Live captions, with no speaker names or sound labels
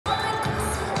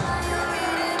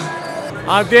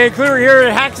I'm Dan Cleary here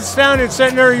at Hackettstown in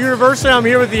Centenary University. I'm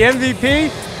here with the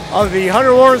MVP of the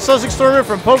Hunter Warren Sussex tournament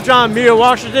from Pope John, Mia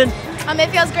Washington. It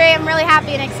feels great. I'm really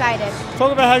happy and excited.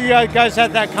 Talk about how you guys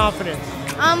had that confidence.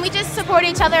 We just support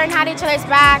each other and had each other's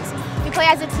backs. We play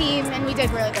as a team and we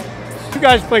did really good. You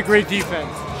guys play great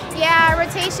defense. Yeah,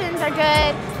 rotations are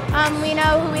good. We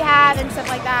know who we have and stuff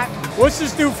like that. What's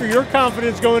this do for your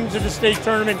confidence going into the state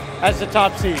tournament as the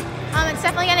top seed? It's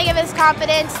definitely going to give us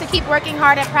confidence to keep working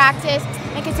hard at practice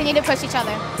and continue to push each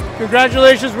other.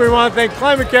 Congratulations. We want to thank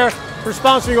Climate Care for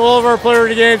sponsoring all of our Player of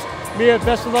the Games. Mia,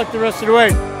 best of luck the rest of the way.